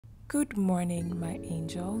Good morning, my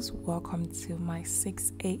angels. Welcome to my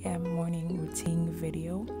 6 a.m. morning routine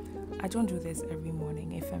video. I don't do this every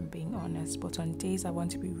morning, if I'm being honest, but on days I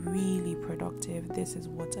want to be really productive, this is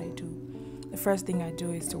what I do. The first thing I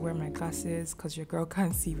do is to wear my glasses because your girl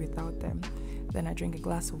can't see without them. Then I drink a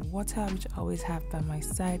glass of water, which I always have by my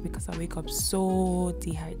side because I wake up so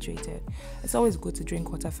dehydrated. It's always good to drink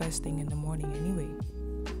water first thing in the morning anyway.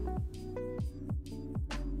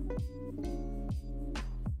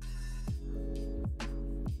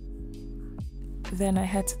 Then I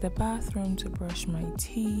head to the bathroom to brush my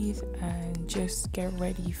teeth and just get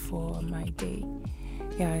ready for my day.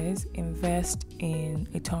 Guys, invest in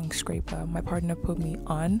a tongue scraper. My partner put me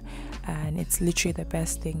on, and it's literally the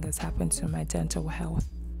best thing that's happened to my dental health.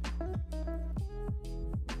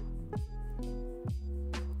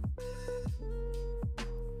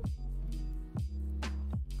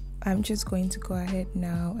 I'm just going to go ahead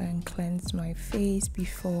now and cleanse my face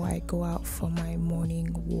before I go out for my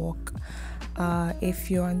morning walk.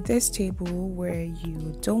 If you're on this table where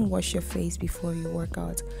you don't wash your face before you work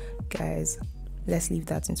out, guys, let's leave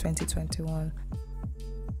that in 2021.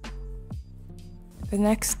 The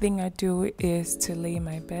next thing I do is to lay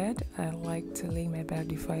my bed. I like to lay my bed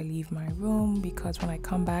before I leave my room because when I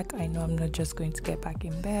come back, I know I'm not just going to get back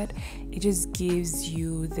in bed. It just gives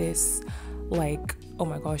you this like, oh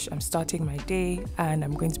my gosh, I'm starting my day and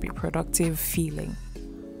I'm going to be productive feeling.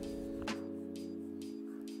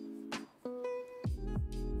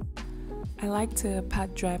 I like to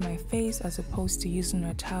pat dry my face as opposed to using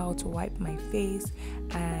a towel to wipe my face,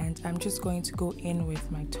 and I'm just going to go in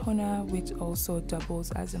with my toner, which also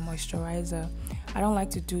doubles as a moisturizer. I don't like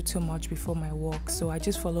to do too much before my walk, so I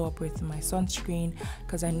just follow up with my sunscreen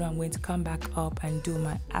because I know I'm going to come back up and do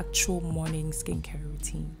my actual morning skincare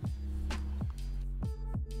routine.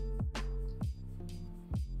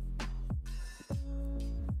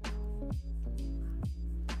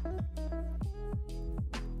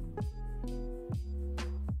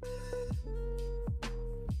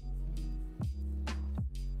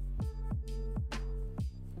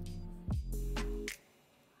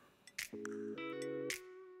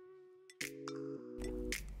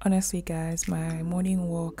 Honestly, guys, my morning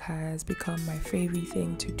walk has become my favorite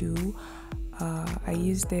thing to do. I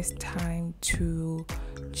use this time to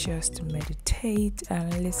just meditate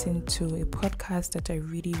and listen to a podcast that I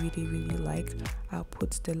really like. I'll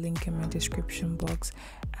put the link in my description box.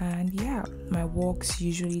 And yeah, my walks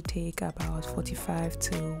usually take about 45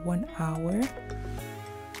 to 1 hour.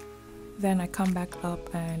 Then I come back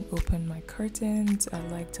up and open my curtains. I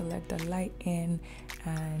like to let the light in,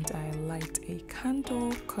 and I light a candle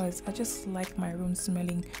because I just like my room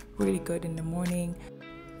smelling really good in the morning.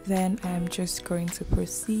 Then I'm just going to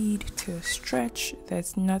proceed to stretch.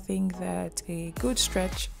 There's nothing that a good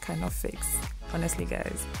stretch cannot fix. Honestly,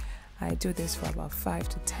 guys, I do this for about 5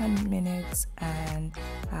 to 10 minutes and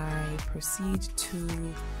I proceed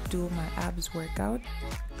to do my abs workout.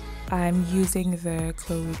 I'm using the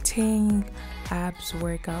Chloroting abs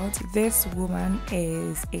workout. This woman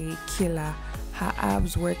is a killer. Her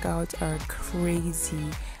abs workouts are crazy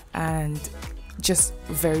and just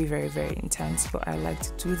very intense, but I like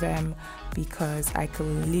to do them because I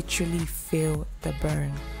can literally feel the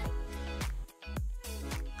burn.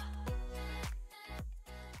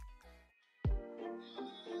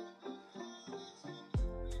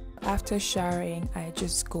 After showering, I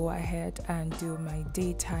just go ahead and do my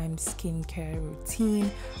daytime skincare routine.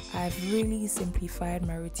 I've really simplified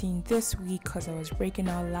my routine this week because I was breaking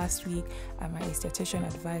out last week and my esthetician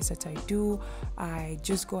advised that I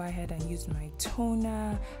just go ahead and use my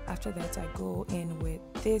toner. After that, I go in with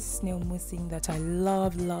this snail moussing that I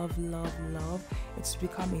love. It's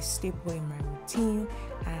become a staple in my routine.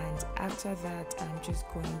 And after that, I'm just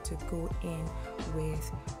going to go in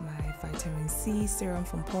with my vitamin C serum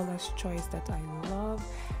from Paula's Choice that I love.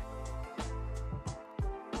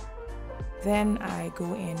 Then I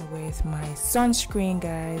go in with my sunscreen,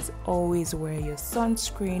 guys. Always wear your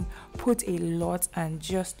sunscreen. Put a lot and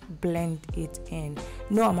just blend it in.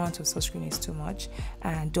 No amount of sunscreen is too much.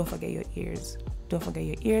 And don't forget your ears. Don't forget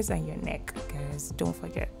your ears and your neck, guys. Don't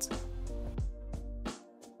forget.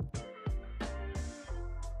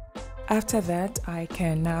 After that, I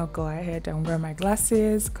can now go ahead and wear my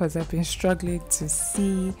glasses because I've been struggling to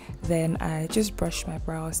see. Then I just brush my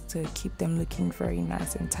brows to keep them looking very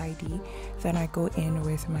nice and tidy. Then I go in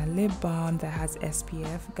with my lip balm that has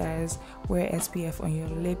SPF. Guys, wear SPF on your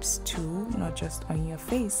lips too, not just on your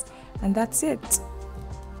face. And that's it.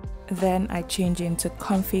 Then I change into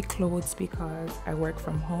comfy clothes because I work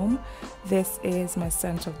from home. This is my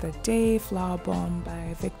scent of the day, Flower Bomb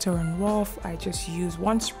by Victor and Rolf. I just use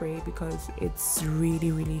one spray because it's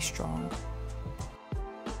really strong.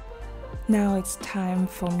 Now it's time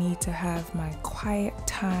for me to have my quiet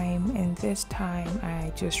time. In this time,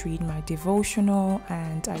 I just read my devotional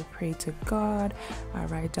and I pray to God. I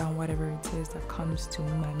write down whatever it is that comes to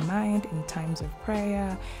my mind in times of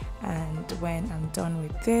prayer. And when I'm done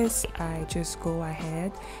with this, I just go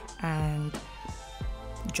ahead and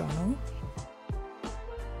journal.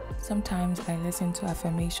 Sometimes I listen to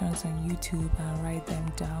affirmations on YouTube and write them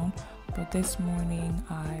down. But this morning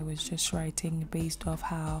I was just writing based off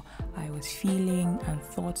how I was feeling and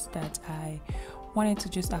thoughts that I wanted to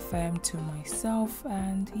just affirm to myself,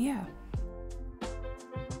 and yeah.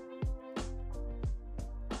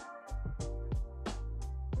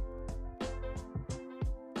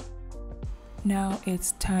 Now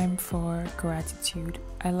it's time for gratitude.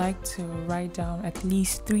 I like to write down at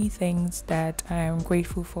least 3 things that I am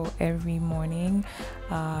grateful for every morning.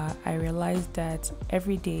 I realized that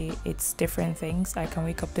every day it's different things. I can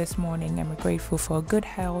wake up this morning, I'm grateful for good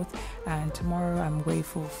health, and tomorrow I'm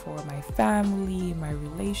grateful for my family, my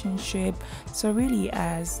relationship. So really,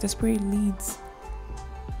 as the Spirit leads.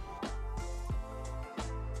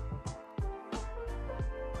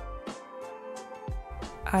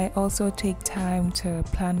 I also take time to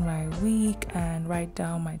plan my week and write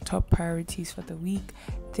down my top priorities for the week.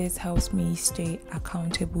 This helps me stay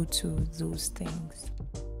accountable to those things.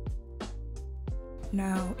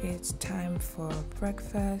 Now it's time for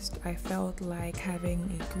breakfast. I felt like having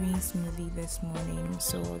a green smoothie this morning,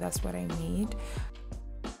 so that's what I made.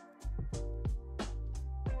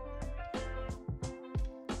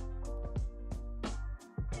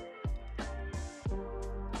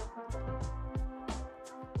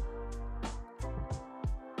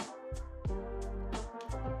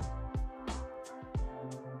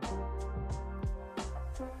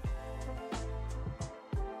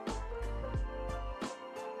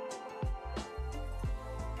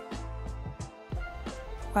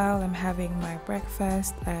 While I'm having my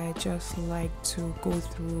breakfast, I just like to go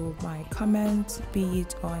through my comments, be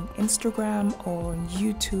it on Instagram or on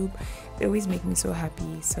YouTube. They always make me so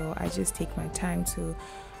happy, so I just take my time to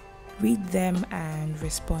read them and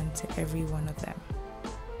respond to every one of them.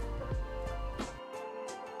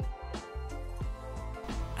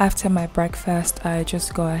 After my breakfast, I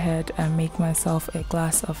just go ahead and make myself a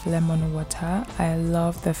glass of lemon water. I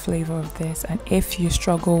love the flavor of this, and if you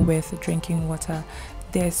struggle with drinking water,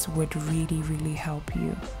 this would really help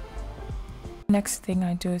you. Next thing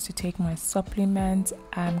I do is to take my supplements.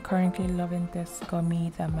 I'm currently loving this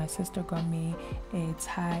gummy that my sister got me. It's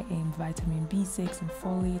high in vitamin B6 and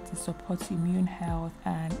folate. It supports immune health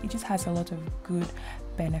and it just has a lot of good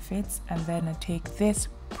benefits. And then I take this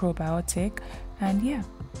probiotic, and yeah.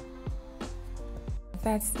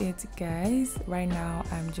 That's it, guys. Right now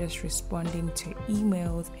I'm just responding to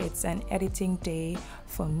emails. It's an editing day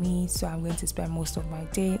for me, so I'm going to spend most of my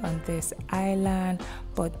day on this island.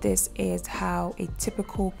 But this is how a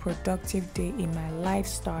typical productive day in my life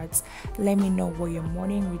starts. Let me know what your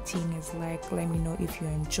morning routine is like. Let me know if you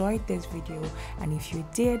enjoyed this video, and if you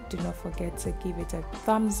did, do not forget to give it a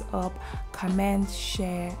thumbs up, comment,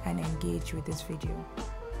 share, and engage with this video.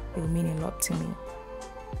 It will mean a lot to me.